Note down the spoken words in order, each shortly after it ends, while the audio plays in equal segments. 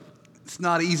It's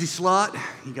not an easy slot.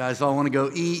 You guys all want to go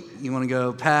eat, you want to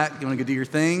go pack, you want to go do your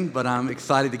thing, but I'm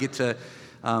excited to get to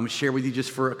share with you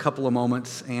just for a couple of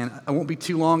moments. And I won't be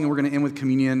too long, and we're going to end with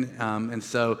communion.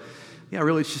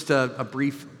 Really it's just a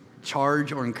brief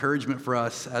charge or encouragement for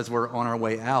us as we're on our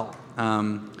way out.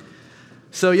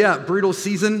 Brutal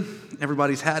season.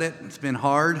 Everybody's had it. It's been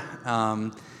hard.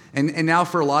 And now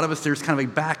for a lot of us, there's kind of a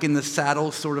back in the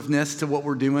saddle sort ofness to what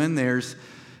we're doing. There's,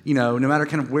 no matter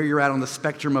kind of where you're at on the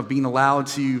spectrum of being allowed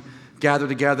to gather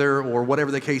together or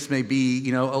whatever the case may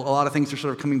be, a lot of things are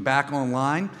sort of coming back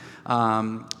online.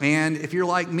 And if you're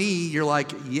like me, you're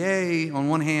like, yay, on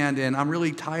one hand, and I'm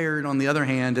really tired on the other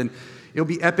hand. And it'll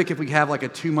be epic if we have like a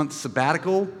 2-month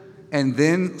sabbatical and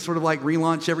then sort of like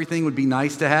relaunch everything would be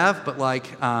nice to have, but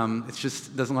it's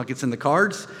just doesn't look like it's in the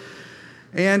cards.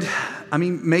 And I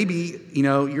mean, maybe,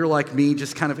 you're like me,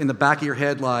 just kind of in the back of your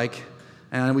head,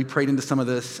 and we prayed into some of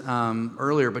this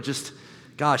earlier, but just,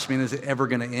 gosh, man, is it ever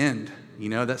going to end?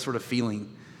 That sort of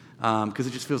feeling. Because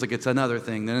it just feels like it's another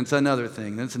thing, then it's another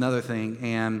thing, then it's another thing.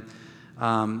 And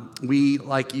we,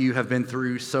 like you, have been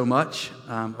through so much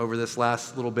over this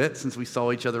last little bit since we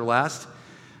saw each other last.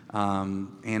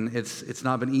 And it's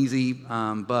not been easy,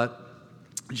 but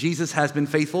Jesus has been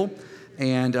faithful.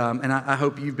 And I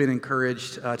hope you've been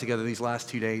encouraged together these last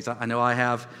 2 days. I know I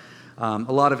have.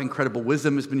 A lot of incredible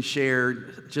wisdom has been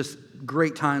shared, just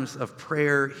great times of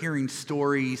prayer, hearing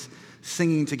stories,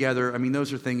 singing together. I mean,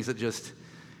 those are things that just,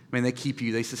 they keep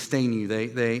you, they sustain you,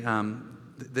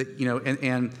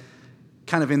 and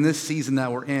kind of in this season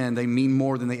that we're in, they mean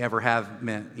more than they ever have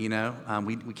meant.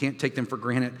 We can't take them for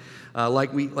granted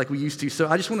like we used to. So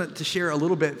I just wanted to share a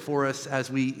little bit for us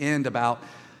as we end about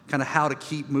kind of how to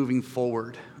keep moving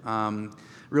forward.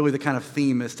 Really, the kind of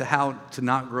theme is to how to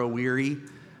not grow weary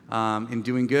in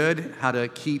doing good, how to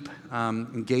keep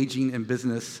engaging in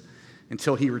business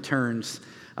until he returns.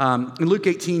 In Luke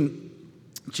 18,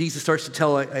 Jesus starts to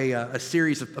tell a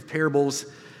series of parables,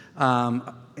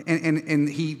 and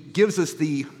he gives us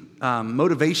the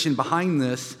motivation behind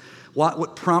this,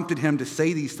 what prompted him to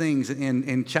say these things.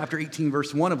 In chapter 18,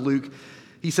 verse 1 of Luke,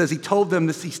 he says he told them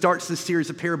this. He starts this series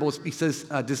of parables. He says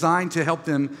designed to help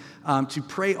them to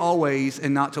pray always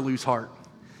and not to lose heart.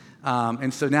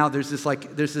 And so now there's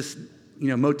this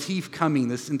motif coming,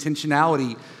 this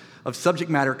intentionality of subject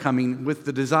matter coming with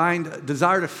the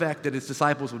desired effect that his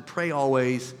disciples would pray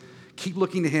always, keep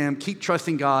looking to him, keep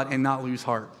trusting God, and not lose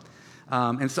heart.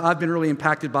 And so I've been really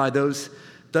impacted by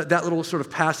that little sort of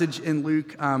passage in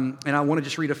Luke, and I want to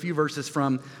just read a few verses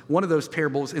from one of those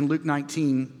parables in Luke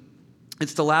 19.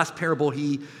 It's the last parable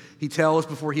he tells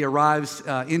before he arrives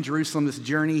in Jerusalem, this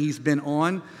journey he's been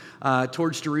on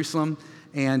towards Jerusalem.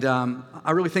 And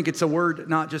I really think it's a word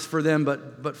not just for them,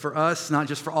 but for us, not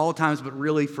just for all times, but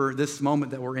really for this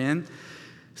moment that we're in.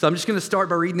 So I'm just going to start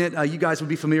by reading it. You guys will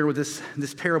be familiar with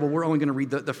this parable. We're only going to read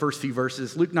the first few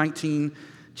verses. Luke 19,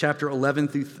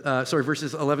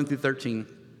 verses 11 through 13.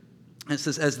 And it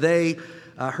says, as they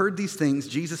heard these things,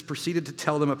 Jesus proceeded to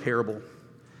tell them a parable.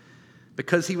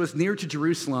 Because he was near to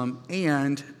Jerusalem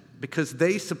and because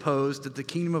they supposed that the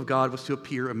kingdom of God was to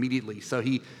appear immediately. So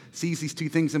he sees these two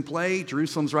things in play.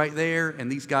 Jerusalem's right there,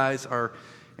 and these guys are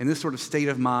in this sort of state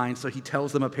of mind, so he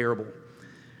tells them a parable.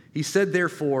 He said,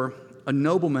 therefore, a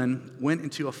nobleman went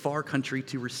into a far country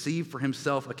to receive for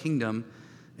himself a kingdom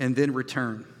and then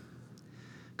return.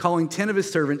 Calling 10 of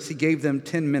his servants, he gave them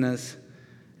 10 minas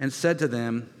and said to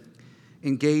them,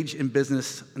 engage in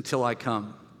business until I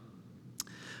come.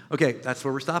 Okay, that's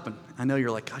where we're stopping. I know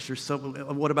you're like, gosh,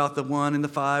 what about the 1 and the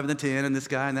 5 and the 10 and this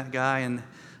guy and that guy and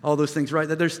all those things, right?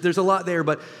 There's a lot there,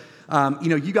 but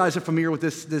you guys are familiar with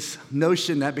this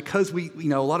notion that because we,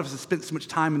 a lot of us have spent so much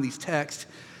time in these texts,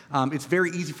 it's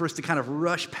very easy for us to kind of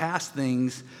rush past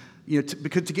things, to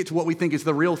get to what we think is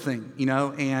the real thing,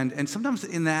 and sometimes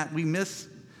in that we miss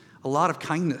a lot of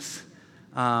kindness,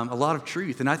 a lot of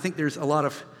truth, and I think there's a lot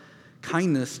of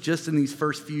kindness just in these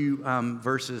first few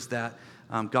verses that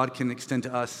God can extend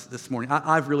to us this morning.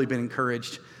 I've really been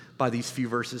encouraged by these few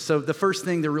verses. So the first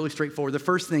thing, they're really straightforward. The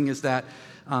first thing is that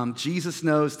Jesus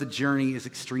knows the journey is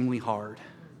extremely hard.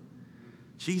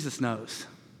 Jesus knows.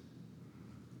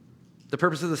 The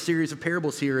purpose of the series of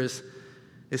parables here is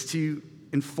to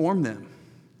inform them,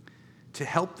 to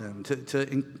help them,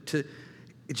 to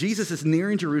Jesus is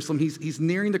nearing Jerusalem. He's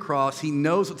nearing the cross. He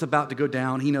knows what's about to go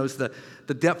down. He knows the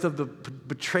depth of the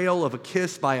betrayal of a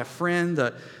kiss by a friend,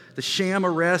 the sham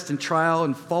arrest and trial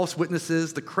and false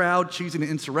witnesses, the crowd choosing an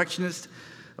insurrectionist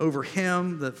over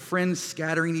him, the friends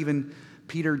scattering, even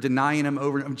Peter denying him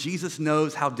over him. Jesus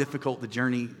knows how difficult the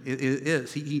journey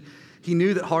is. He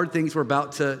knew that hard things were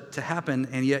about to happen,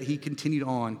 and yet he continued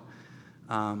on.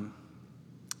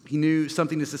 He knew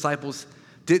something his disciples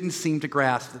didn't seem to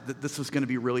grasp, that this was going to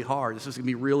be really hard. This was going to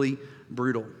be really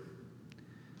brutal.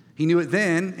 He knew it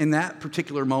then, in that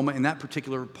particular moment, in that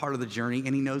particular part of the journey,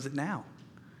 and he knows it now.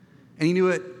 And he knew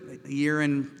it a year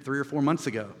and 3 or 4 months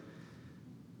ago.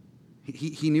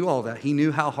 He knew all that. He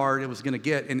knew how hard it was going to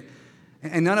get. And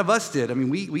none of us did. I mean,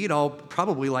 we had all,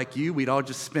 probably like you, we'd all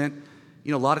just spent,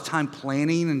 a lot of time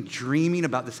planning and dreaming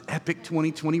about this epic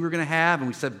 2020 we're going to have, and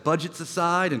we set budgets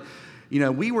aside, and,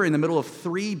 we were in the middle of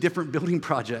 3 different building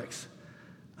projects.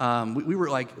 We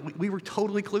were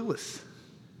totally clueless.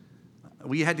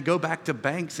 We had to go back to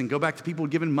banks and go back to people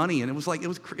giving money, and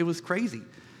it was crazy.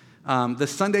 The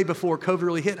Sunday before COVID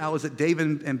really hit, I was at Dave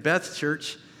and Beth's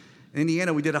church in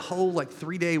Indiana. We did a whole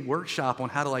 3-day workshop on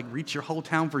how to reach your whole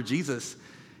town for Jesus.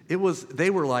 They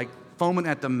were foaming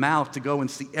at the mouth to go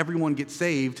and see everyone get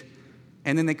saved,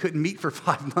 and then they couldn't meet for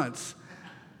 5 months.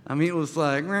 I mean, it was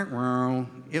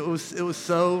it was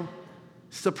so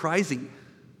surprising,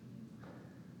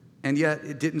 and yet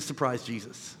it didn't surprise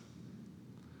Jesus.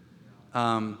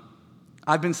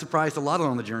 I've been surprised a lot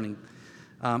on the journey.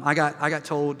 I got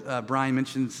told, Brian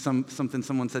mentioned something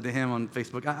someone said to him on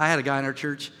Facebook. I had a guy in our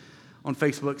church on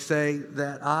Facebook say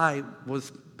that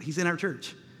he's in our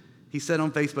church. He said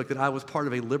on Facebook that I was part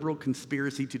of a liberal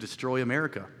conspiracy to destroy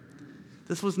America.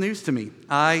 This was news to me.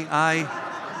 I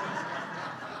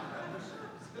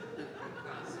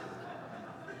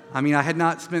had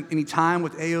not spent any time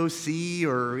with AOC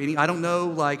or I don't know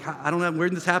where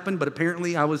this happened, but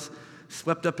apparently I was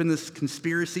swept up in this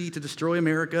conspiracy to destroy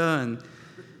America, and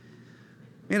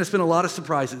man, it's been a lot of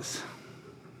surprises.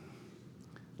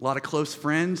 A lot of close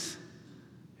friends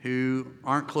who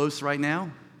aren't close right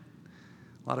now.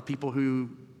 A lot of people who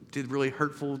did really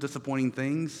hurtful, disappointing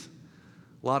things.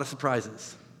 A lot of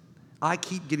surprises. I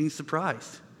keep getting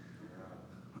surprised,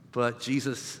 but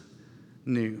Jesus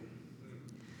knew.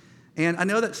 And I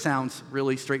know that sounds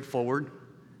really straightforward,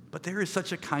 but there is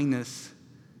such a kindness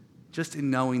just in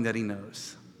knowing that he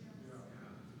knows.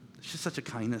 There's just such a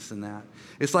kindness in that.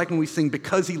 It's like when we sing,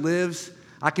 "Because he lives,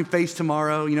 I can face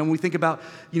tomorrow." When we think about,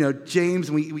 James,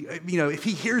 and we if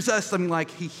he hears us,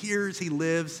 he hears, he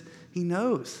lives, he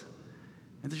knows.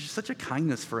 And there's just such a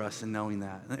kindness for us in knowing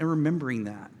that and remembering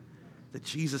that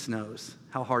Jesus knows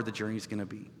how hard the journey is going to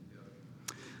be.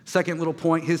 Second little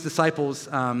point, his disciples,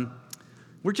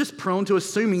 we're just prone to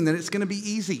assuming that it's going to be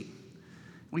easy.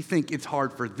 We think it's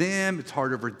hard for them, it's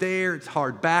hard over there, it's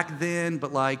hard back then,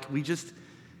 but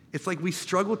it's like we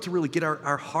struggle to really get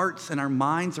our hearts and our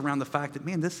minds around the fact that,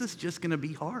 man, this is just going to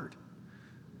be hard.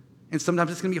 And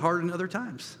sometimes it's going to be harder than other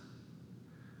times.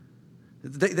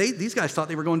 These guys thought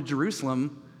they were going to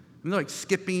Jerusalem, and they're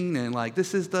skipping and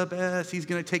this is the best, he's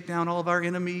going to take down all of our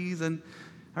enemies and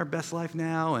our best life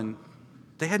now, and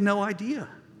they had no idea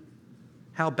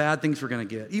how bad things were going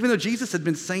to get. Even though Jesus had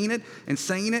been saying it and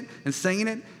saying it and saying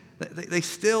it, they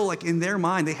still, in their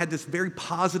mind, they had this very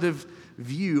positive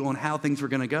view on how things were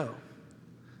going to go.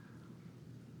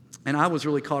 And I was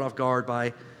really caught off guard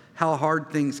by how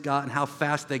hard things got and how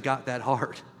fast they got that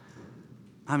hard.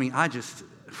 Just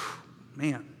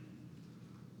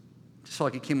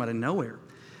felt like it came out of nowhere.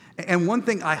 And one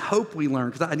thing I hope we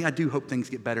learn, because I do hope things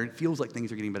get better. It feels like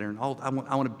things are getting better. And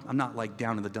I'm not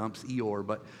down in the dumps, Eeyore,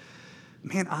 but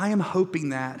man, I am hoping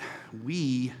that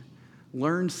we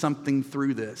learn something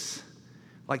through this.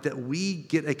 That we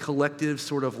get a collective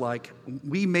sort of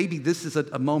maybe this is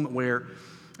a moment where,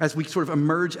 as we sort of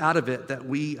emerge out of it, that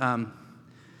we've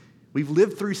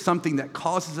lived through something that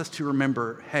causes us to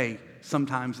remember, hey,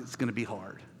 sometimes it's going to be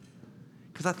hard.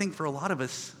 Because I think for a lot of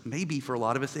us,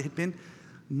 it had been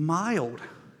mild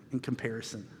in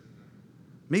comparison.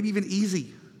 Maybe even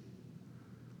easy.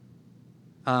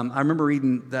 I remember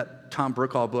reading that Tom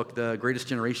Brokaw book, The Greatest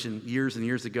Generation, years and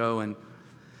years ago, and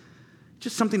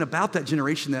just something about that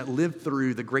generation that lived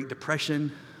through the Great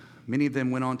Depression. Many of them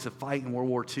went on to fight in World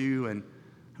War II, and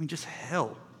just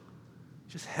hell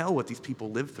what these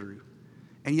people lived through.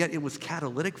 And yet it was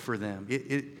catalytic for them.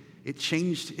 It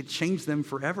changed them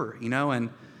forever, and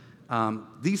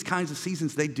these kinds of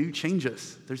seasons, they do change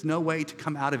us. There's no way to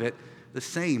come out of it the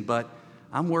same, but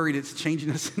I'm worried it's changing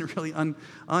us in really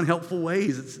unhelpful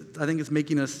ways. I think it's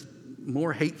making us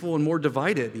more hateful and more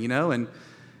divided, and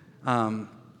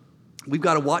we've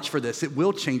got to watch for this. It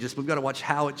will change us, but we've got to watch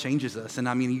how it changes us.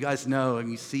 And you guys know,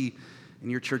 and you see in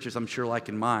your churches, I'm sure like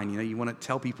in mine, you want to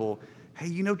tell people,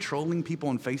 hey, trolling people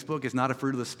on Facebook is not a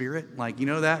fruit of the Spirit?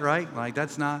 That, right?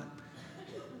 That's not.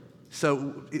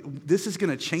 So this is going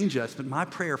to change us, but my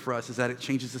prayer for us is that it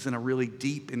changes us in a really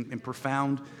deep and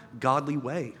profound, godly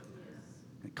way.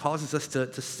 It causes us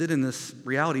to sit in this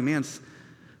reality, man,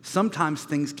 sometimes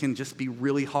things can just be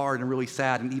really hard and really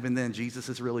sad, and even then, Jesus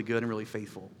is really good and really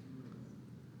faithful.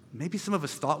 Maybe some of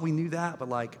us thought we knew that,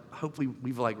 but hopefully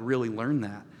we've really learned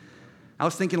that. I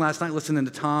was thinking last night, listening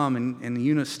to Tom and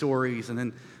Una's stories, and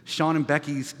then Sean and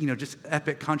Becky's, just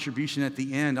epic contribution at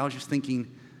the end. I was just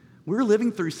thinking, we're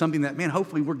living through something that, man,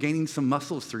 hopefully we're gaining some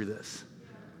muscles through this.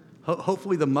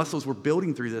 Hopefully the muscles we're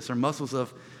building through this are muscles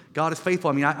of God is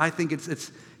faithful. I mean, I think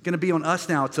it's going to be on us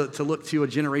now to look to a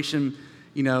generation,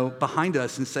 behind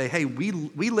us and say, hey,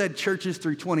 we led churches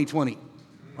through 2020.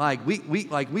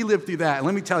 We lived through that. And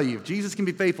let me tell you, if Jesus can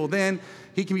be faithful then,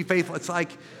 he can be faithful. It's like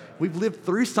we've lived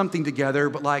through something together,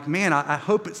 but I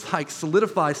hope it's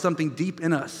solidifies something deep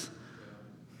in us.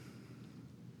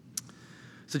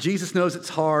 So Jesus knows it's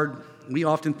hard. We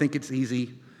often think it's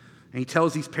easy. And he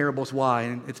tells these parables why.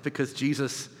 And it's because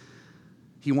Jesus,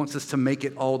 he wants us to make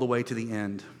it all the way to the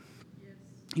end. Yes.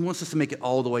 He wants us to make it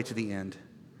all the way to the end.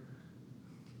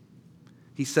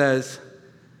 He says,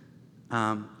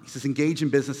 engage in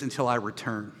business until I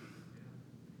return.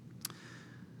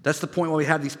 That's the point why we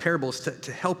have these parables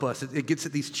to help us. It gets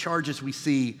at these charges we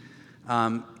see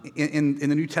in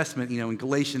the New Testament, in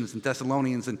Galatians and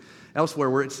Thessalonians and elsewhere,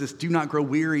 where it's this do not grow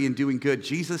weary in doing good.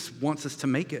 Jesus wants us to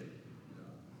make it.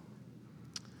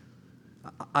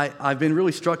 I've been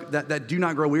really struck that do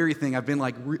not grow weary thing. I've been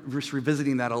just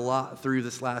revisiting that a lot through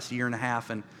this last year and a half,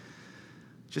 and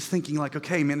just thinking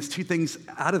okay, man, there's two things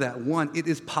out of that. One, it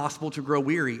is possible to grow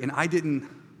weary, and I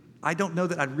don't know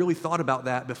that I'd really thought about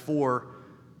that before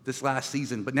this last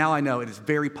season, but now I know it is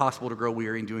very possible to grow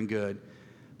weary in doing good.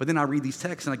 But then I read these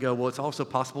texts and I go, well, it's also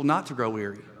possible not to grow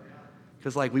weary,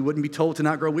 because we wouldn't be told to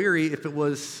not grow weary if it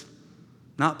was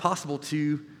not possible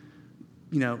to,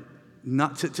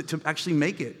 not to actually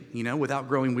make it, without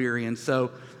growing weary. And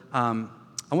so I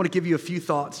want to give you a few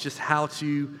thoughts just how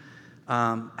to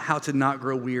not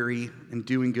grow weary in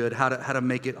doing good, how to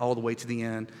make it all the way to the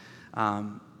end.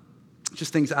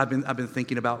 Just things I've been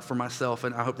thinking about for myself,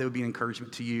 and I hope they would be an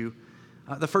encouragement to you.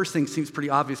 The first thing seems pretty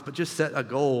obvious, but just set a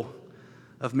goal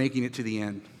of making it to the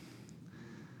end.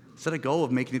 Set a goal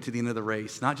of making it to the end of the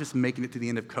race, not just making it to the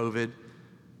end of COVID,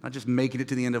 not just making it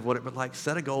to the end of whatever, but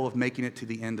set a goal of making it to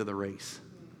the end of the race.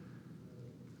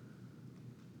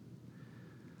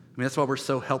 I mean, that's why we're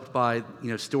so helped by,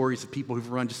 stories of people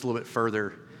who've run just a little bit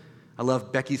further. I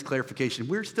love Becky's clarification.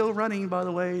 We're still running, by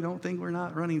the way. Don't think we're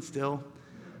not running still.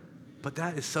 But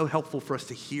that is so helpful for us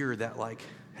to hear that,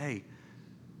 hey,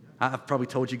 I've probably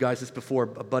told you guys this before.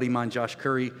 A buddy of mine, Josh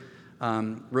Curry,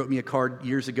 wrote me a card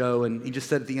years ago, and he just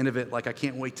said at the end of it, I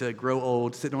can't wait to grow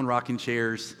old, sitting on rocking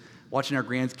chairs, watching our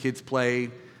grandkids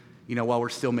play, while we're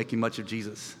still making much of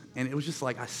Jesus. And it was just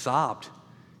I sobbed,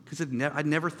 because I'd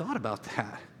never thought about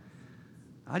that.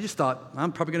 I just thought,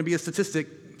 I'm probably going to be a statistic,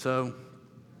 so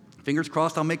fingers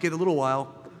crossed I'll make it a little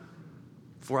while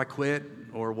before I quit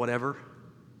or whatever.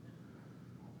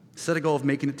 Set a goal of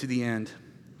making it to the end.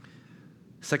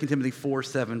 2 Timothy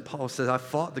 4:7, Paul says, I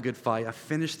fought the good fight. I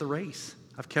finished the race.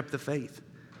 I've kept the faith.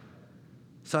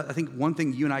 So I think one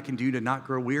thing you and I can do to not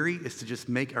grow weary is to just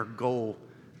make our goal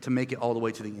to make it all the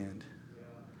way to the end.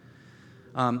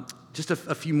 Just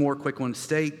a few more quick ones.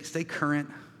 Stay current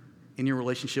in your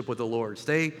relationship with the Lord.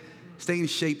 Stay in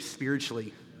shape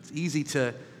spiritually. It's easy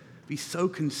to be so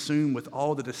consumed with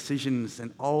all the decisions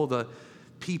and all the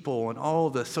people and all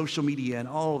the social media and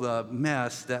all the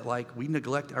mess that we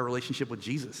neglect our relationship with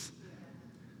Jesus.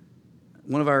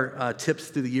 One of our tips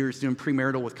through the years doing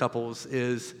premarital with couples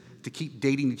is to keep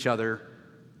dating each other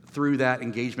through that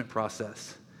engagement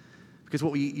process. Because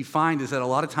what you find is that a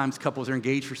lot of times couples are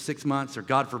engaged for 6 months or,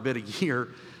 God forbid, a year.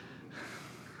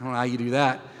 I don't know how you do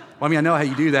that. Well, I mean, I know how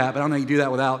you do that, but I don't know how you do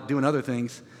that without doing other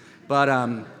things.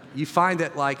 But you find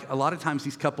that a lot of times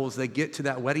these couples, they get to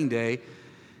that wedding day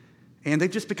and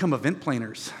they've just become event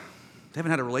planners. They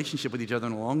haven't had a relationship with each other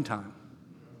in a long time.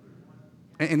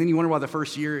 And then you wonder why the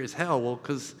first year is hell. Well,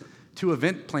 because 2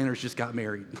 event planners just got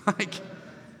married.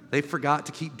 They forgot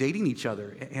to keep dating each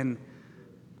other. And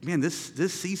man,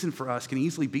 this season for us can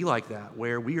easily be like that,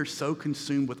 where we are so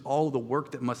consumed with all the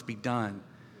work that must be done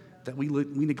that we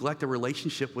neglect a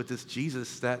relationship with this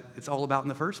Jesus that it's all about in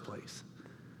the first place.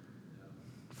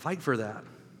 Fight for that.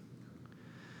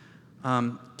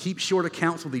 Keep short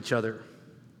accounts with each other.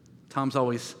 Tom's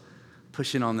always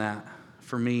pushing on that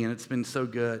for me, and it's been so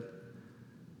good.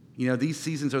 These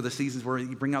seasons are the seasons where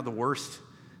you bring out the worst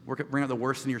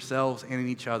in yourselves and in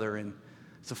each other, and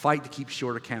it's a fight to keep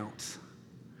short accounts.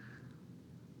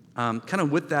 Kind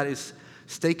of with that is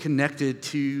stay connected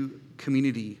to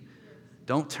community.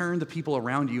 Don't turn the people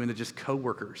around you into just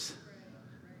coworkers.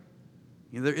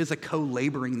 There is a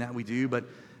co-laboring that we do, but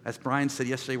as Brian said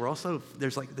yesterday,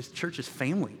 there's like this church is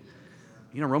family.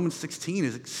 Romans 16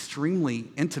 is extremely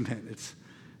intimate.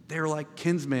 They're like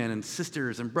kinsmen and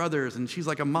sisters and brothers, and she's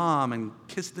like a mom, and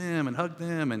kiss them and hug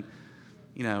them, and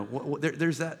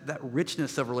there's that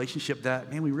richness of relationship that,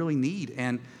 man, we really need.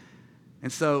 And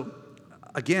so,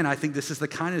 again, I think this is the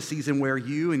kind of season where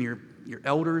you and your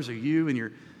elders, or you and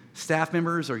your staff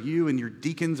members, or you and your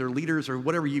deacons or leaders or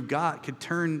whatever you've got could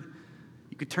turn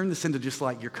this into just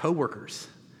like your coworkers.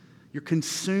 You're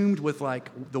consumed with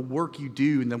like the work you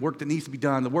do and the work that needs to be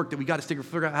done, the work that we got to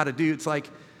figure out how to do. It's like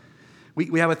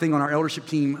we have a thing on our eldership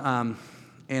team,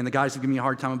 and the guys have given me a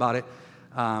hard time about it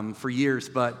for years.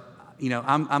 But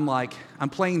I'm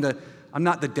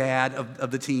not the dad of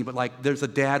the team, but like there's a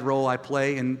dad role I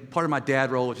play, and part of my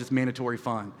dad role is just mandatory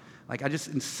fun. Like I just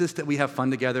insist that we have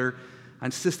fun together. I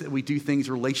insist that we do things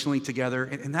relationally together,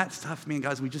 and that stuff, man,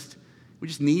 guys, we just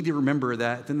need to remember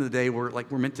that at the end of the day, we're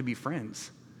meant to be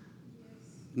friends.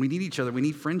 We need each other. We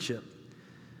need friendship.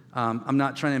 I'm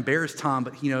not trying to embarrass Tom,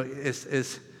 but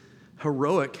as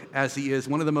heroic as he is,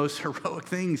 one of the most heroic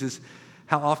things is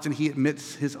how often he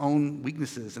admits his own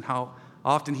weaknesses, and how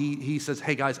often he says,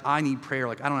 "Hey guys, I need prayer.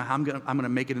 Like I don't know how I'm gonna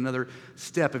make it another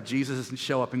step if Jesus doesn't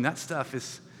show up." And that stuff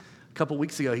is, a couple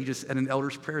weeks ago, he just at an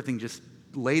elders prayer thing just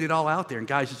laid it all out there, and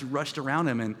guys just rushed around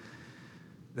him, and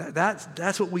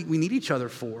that's what we need each other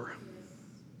for.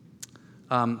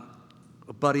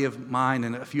 A buddy of mine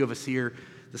and a few of us here,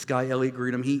 this guy Elliot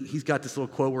Grudem, he's got this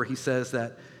little quote where he says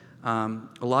that a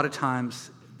lot of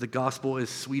times the gospel is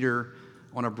sweeter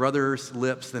on a brother's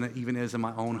lips than it even is in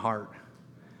my own heart.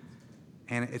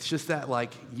 And it's just that,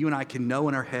 like, you and I can know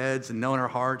in our heads and know in our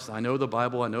hearts, I know the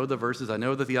Bible, I know the verses, I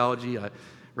know the theology, I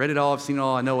read it all, I've seen it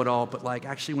all, I know it all. But like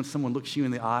actually when someone looks you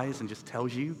in the eyes and just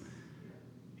tells you,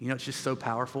 it's just so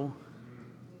powerful.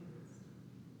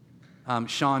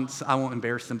 Sean, I won't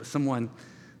embarrass them, but someone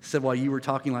said while you were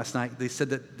talking last night, they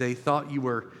said that they thought you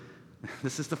were,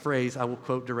 this is the phrase, I will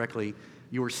quote directly,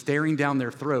 you were staring down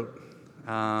their throat.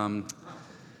 And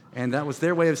that was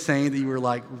their way of saying that you were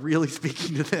like really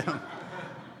speaking to them.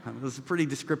 It was a pretty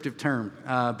descriptive term.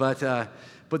 But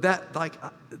that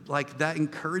like that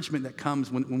encouragement that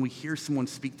comes when we hear someone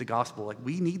speak the gospel, like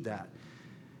we need that.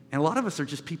 And a lot of us are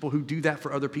just people who do that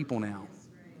for other people now,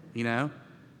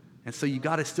 And so you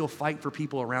got to still fight for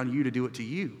people around you to do it to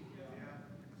you.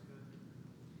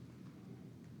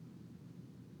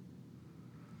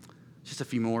 Just a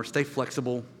few more. Stay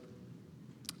flexible.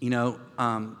 The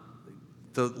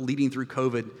leading through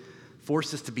COVID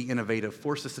forced us to be innovative,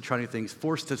 forced us to try new things,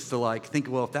 forced us to like think,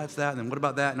 well, if that's that, then what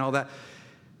about that and all that?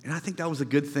 And I think that was a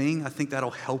good thing. I think that'll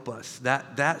help us.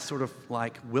 That sort of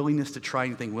like willingness to try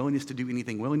anything, willingness to do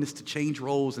anything, willingness to change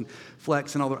roles and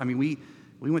flex and all that. I mean, we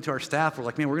went to our staff. We're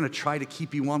like, man, we're going to try to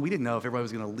keep you on. We didn't know if everybody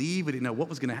was going to leave. We didn't know what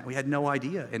was going to happen. We had no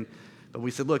idea. But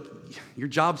we said, look, your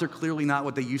jobs are clearly not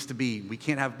what they used to be. We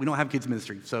don't have kids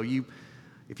ministry. So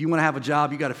if you want to have a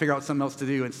job, you got to figure out something else to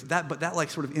do. And so that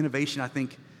like sort of innovation,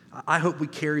 I hope we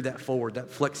carry that forward, that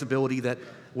flexibility, that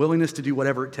willingness to do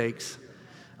whatever it takes.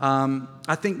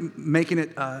 I think making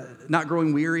it, not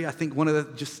growing weary, I think one of the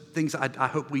just things I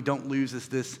hope we don't lose is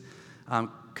this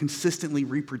consistently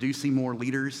reproducing more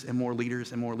leaders and more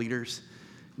leaders and more leaders.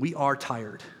 We are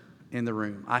tired in the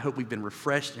room. I hope we've been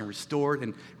refreshed and restored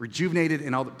and rejuvenated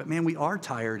and all that, but man, we are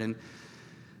tired, and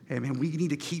man, we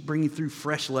need to keep bringing through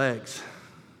fresh legs.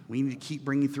 We need to keep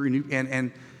bringing through new,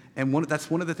 and that's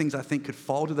one of the things I think could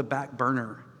fall to the back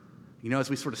burner, as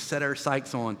we sort of set our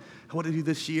sights on what to do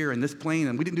this year and this plan,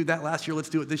 and we didn't do that last year, let's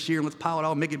do it this year, and let's pile it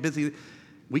all, make it busy.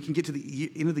 We can get to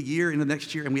the end of the year, into the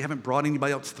next year, and we haven't brought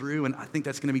anybody else through, and I think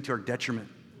that's going to be to our detriment.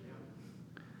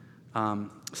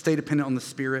 Stay dependent on the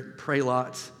Spirit, pray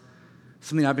lots.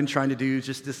 Something I've been trying to do is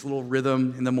just this little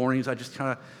rhythm in the mornings. I just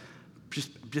kind of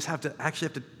just have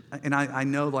to, and I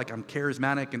know like I'm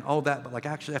charismatic and all that, but like I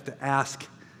actually have to ask,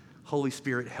 Holy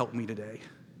Spirit, help me today.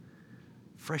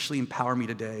 Freshly empower me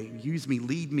today. Use me,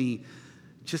 lead me.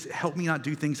 Just help me not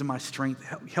do things in my strength.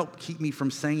 Help keep me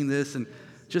from saying this. And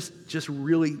just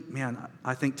really, man,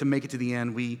 I think to make it to the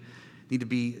end, we need to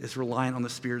be as reliant on the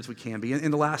Spirit as we can be.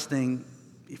 And the last thing,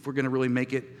 if we're going to really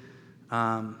make it,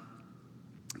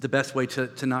 the best way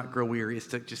to not grow weary is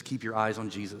to just keep your eyes on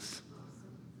Jesus.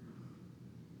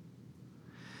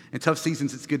 In tough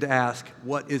seasons, it's good to ask,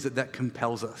 what is it that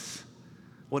compels us?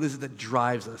 What is it that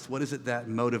drives us? What is it that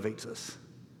motivates us?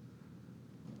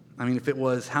 I mean, if it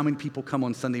was how many people come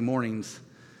on Sunday mornings,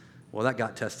 well, that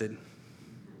got tested,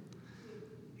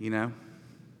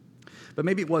 But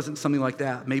maybe it wasn't something like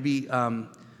that. Maybe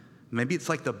it's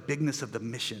like the bigness of the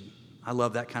mission. I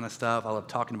love that kind of stuff. I love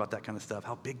talking about that kind of stuff,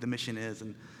 how big the mission is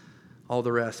and all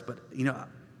the rest. But,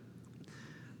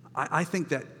 I think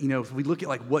that, if we look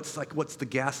at what's the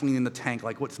gasoline in the tank,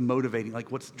 like what's motivating,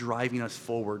 like what's driving us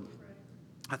forward,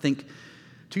 I think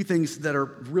two things that are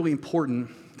really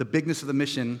important: the bigness of the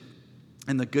mission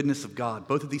and the goodness of God.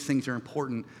 Both of these things are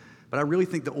important, but I really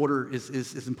think the order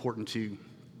is important too.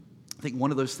 I think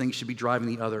one of those things should be driving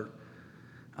the other.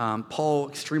 Paul,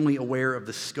 extremely aware of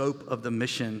the scope of the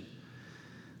mission,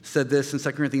 said this in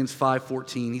 2 Corinthians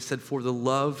 5:14. He said, "For the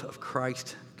love of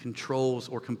Christ controls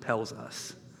or compels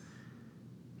us."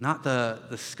 Not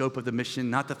the scope of the mission,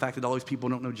 not the fact that all these people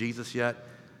don't know Jesus yet.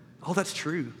 Oh, that's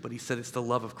true, but he said it's the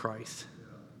love of Christ.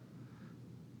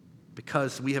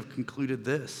 Because we have concluded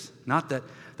this. Not that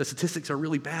the statistics are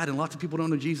really bad and lots of people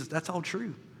don't know Jesus. That's all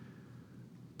true.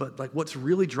 But what's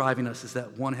really driving us is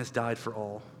that one has died for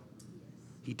all.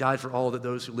 He died for all, that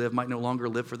those who live might no longer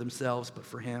live for themselves, but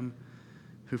for him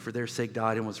who for their sake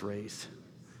died and was raised.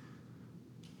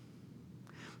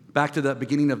 Back to the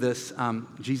beginning of this,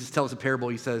 Jesus tells a parable.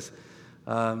 He says,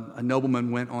 a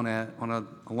nobleman went on a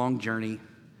long journey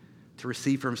to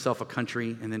receive for himself a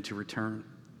country and then to return.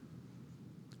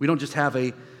 We don't just have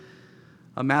a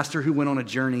master who went on a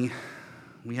journey.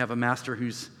 We have a master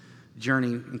whose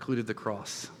journey included the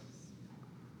cross.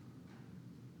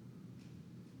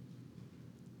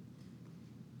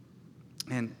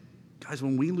 And guys,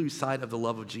 when we lose sight of the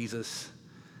love of Jesus,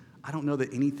 I don't know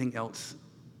that anything else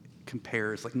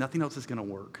compares. Nothing else is going to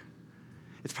work.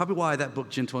 It's probably why that book,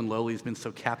 Gentle and Lowly, has been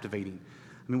so captivating.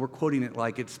 I mean, we're quoting it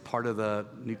like it's part of the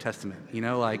New Testament,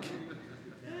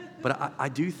 but I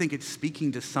do think it's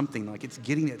speaking to something, it's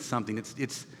getting at something.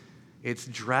 It's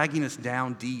dragging us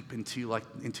down deep into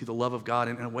the love of God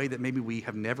in a way that maybe we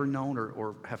have never known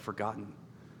or have forgotten.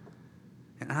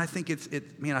 And I think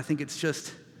it's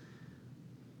just,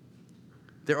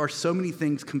 there are so many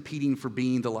things competing for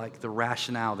being the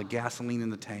rationale, the gasoline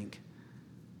in the tank.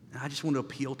 And I just want to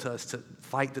appeal to us to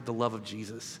fight that the love of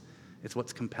Jesus is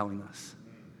what's compelling us.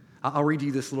 I'll read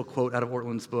you this little quote out of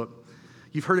Ortland's book.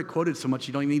 You've heard it quoted so much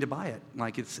you don't even need to buy it.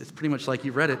 It's pretty much like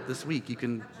you read it this week.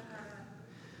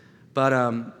 But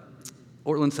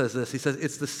Ortland says this. He says,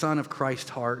 "It's the sun of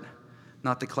Christ's heart,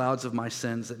 not the clouds of my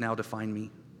sins that now define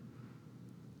me.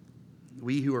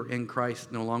 We who are in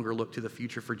Christ no longer look to the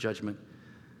future for judgment,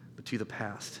 but to the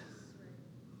past."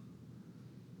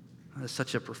 That is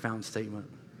such a profound statement.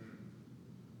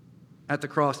 At the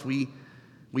cross, we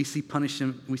see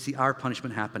punishment. We see our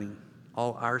punishment happening,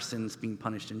 all our sins being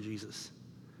punished in Jesus.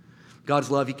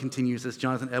 God's love, he continues, as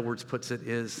Jonathan Edwards puts it,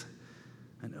 is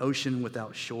an ocean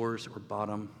without shores or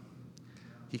bottom.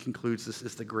 He concludes this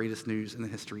is the greatest news in the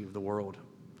history of the world.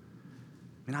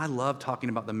 I mean, I love talking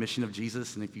about the mission of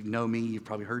Jesus, and if you know me, you've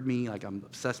probably heard me, I'm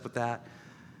obsessed with that.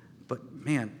 But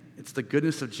man, it's the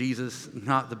goodness of Jesus,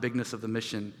 not the bigness of the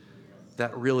mission,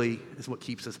 that really is what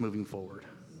keeps us moving forward.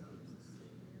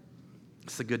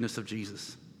 It's the goodness of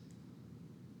Jesus.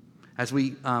 As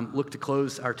we look to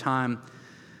close our time,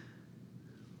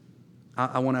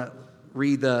 I want to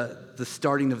read the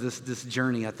starting of this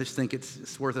journey. I just think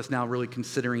it's worth us now really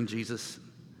considering Jesus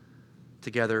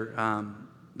together.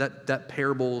 That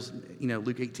parables,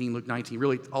 Luke 18, Luke 19,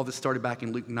 really all this started back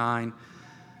in Luke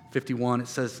 9:51. It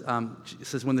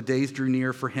says, when the days drew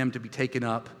near for him to be taken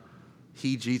up,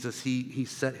 Jesus, he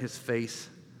set his face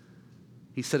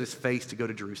to go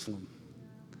to Jerusalem.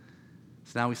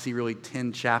 So now we see really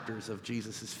 10 chapters of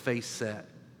Jesus' face set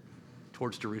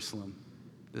towards Jerusalem.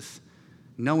 This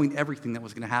knowing everything that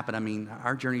was going to happen. I mean,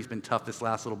 our journey's been tough this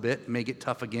last little bit. It may get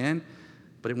tough again,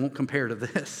 but it won't compare to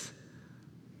this.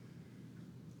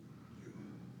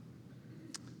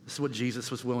 This is what Jesus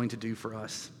was willing to do for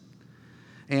us.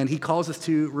 And he calls us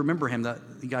to remember him.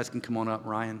 You guys can come on up,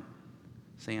 Ryan,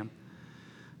 Sam.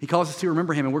 He calls us to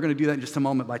remember him, and we're going to do that in just a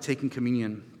moment by taking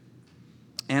communion.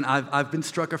 And I've been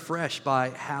struck afresh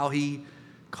by how he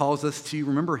calls us to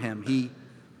remember him. He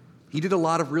did a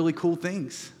lot of really cool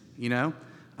things, a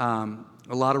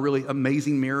lot of really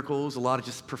amazing miracles, a lot of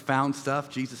just profound stuff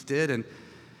Jesus did. And,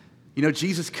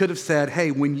 Jesus could have said,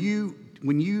 hey, when you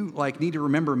need to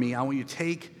remember me, I want you to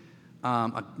take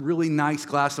a really nice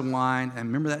glass of wine. And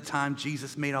remember that time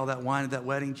Jesus made all that wine at that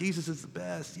wedding? Jesus is the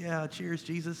best. Yeah, cheers,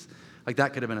 Jesus.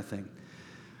 That could have been a thing.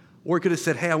 Or he could have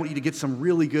said, hey, I want you to get some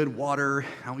really good water.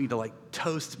 I want you to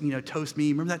toast me.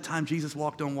 Remember that time Jesus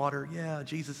walked on water? Yeah,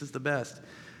 Jesus is the best.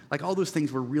 All those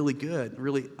things were really good,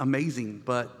 really amazing,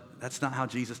 but that's not how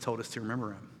Jesus told us to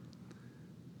remember him.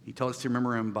 He told us to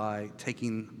remember him by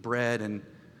taking bread and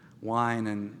wine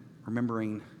and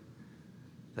remembering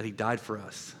that he died for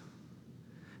us.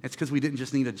 It's because we didn't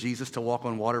just need a Jesus to walk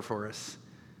on water for us.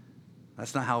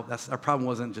 Our problem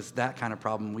wasn't just that kind of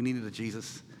problem. We needed a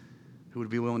Jesus who would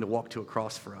be willing to walk to a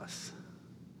cross for us,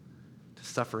 to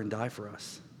suffer and die for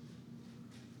us,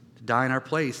 to die in our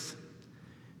place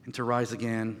and to rise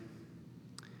again,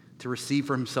 to receive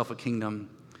for himself a kingdom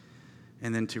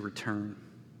and then to return.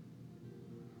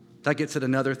 That gets at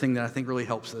another thing that I think really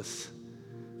helps us,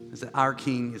 is that our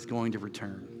King is going to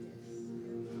return.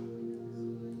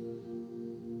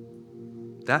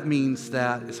 That means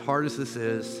that as hard as this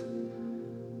is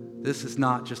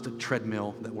not just a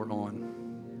treadmill that we're on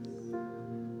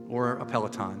or a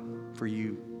Peloton for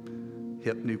you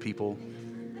hip new people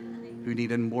who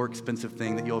need a more expensive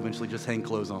thing that you'll eventually just hang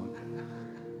clothes on.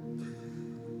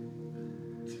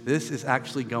 This is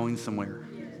actually going somewhere.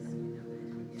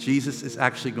 Jesus is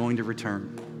actually going to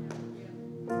return.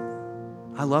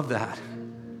 I love that.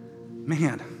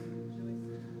 Man,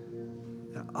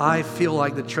 I feel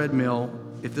like the treadmill,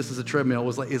 if this is a treadmill,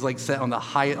 is like set on the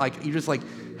high, like you're just like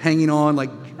hanging on, like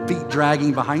feet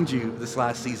dragging behind you this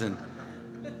last season.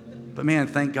 But man,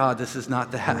 thank God this is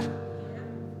not that.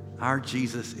 Our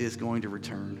Jesus is going to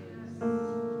return.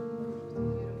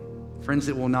 Friends,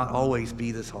 it will not always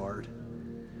be this hard.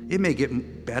 It may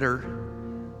get better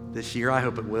this year. I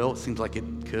hope it will. It seems like it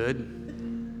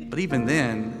could. But even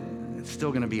then, it's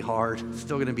still going to be hard. It's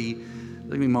still going to be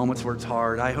moments where it's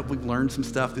hard. I hope we've learned some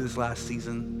stuff through this last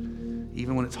season.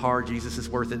 Even when it's hard, Jesus is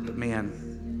worth it. But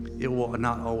man, it will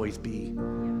not always be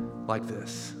like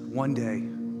this. One day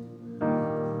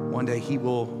he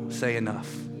will say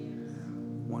enough.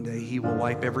 One day he will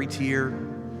wipe every tear.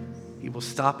 He will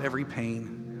stop every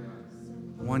pain.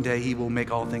 One day he will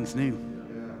make all things new.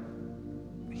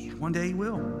 One day he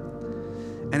will.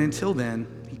 And until then,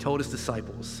 he told his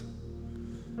disciples,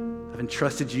 I've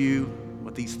entrusted you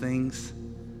with these things.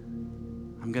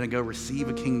 I'm going to go receive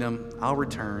a kingdom. I'll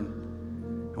return.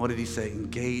 And what did he say?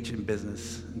 Engage in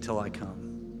business until I come.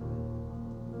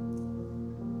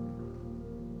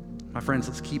 My friends,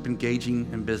 let's keep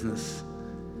engaging in business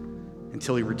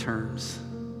until he returns.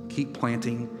 Keep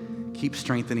planting, keep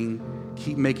strengthening,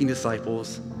 keep making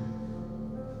disciples.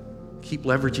 Keep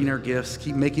leveraging our gifts.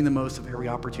 Keep making the most of every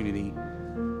opportunity.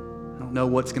 I don't know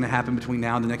what's going to happen between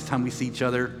now and the next time we see each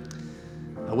other.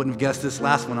 I wouldn't have guessed this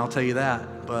last one, I'll tell you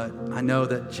that. But I know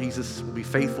that Jesus will be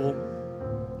faithful.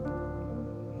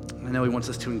 I know he wants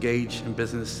us to engage in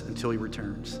business until he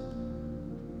returns.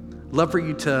 I'd love for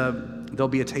you there'll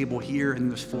be a table here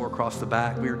and there's 4 across the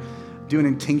back. We're doing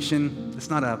intinction. It's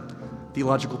not a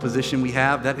theological position we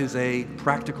have. That is a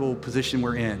practical position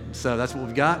we're in. So that's what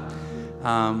we've got.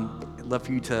 I'd love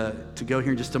for you to go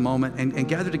here in just a moment and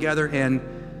gather together. And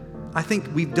I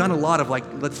think we've done a lot of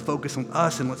let's focus on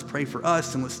us and let's pray for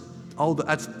us and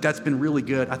that's been really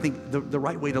good. I think the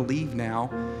right way to leave now,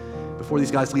 before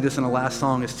these guys lead us in a last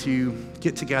song, is to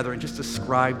get together and just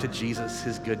ascribe to Jesus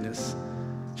his goodness.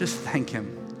 Just thank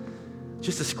him.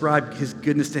 Just ascribe his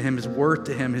goodness to him, his worth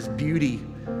to him, his beauty,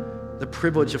 the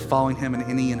privilege of following him in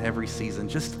any and every season.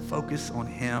 Just focus on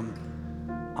him.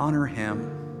 Honor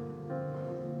him.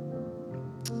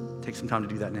 Take some time to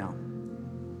do that now.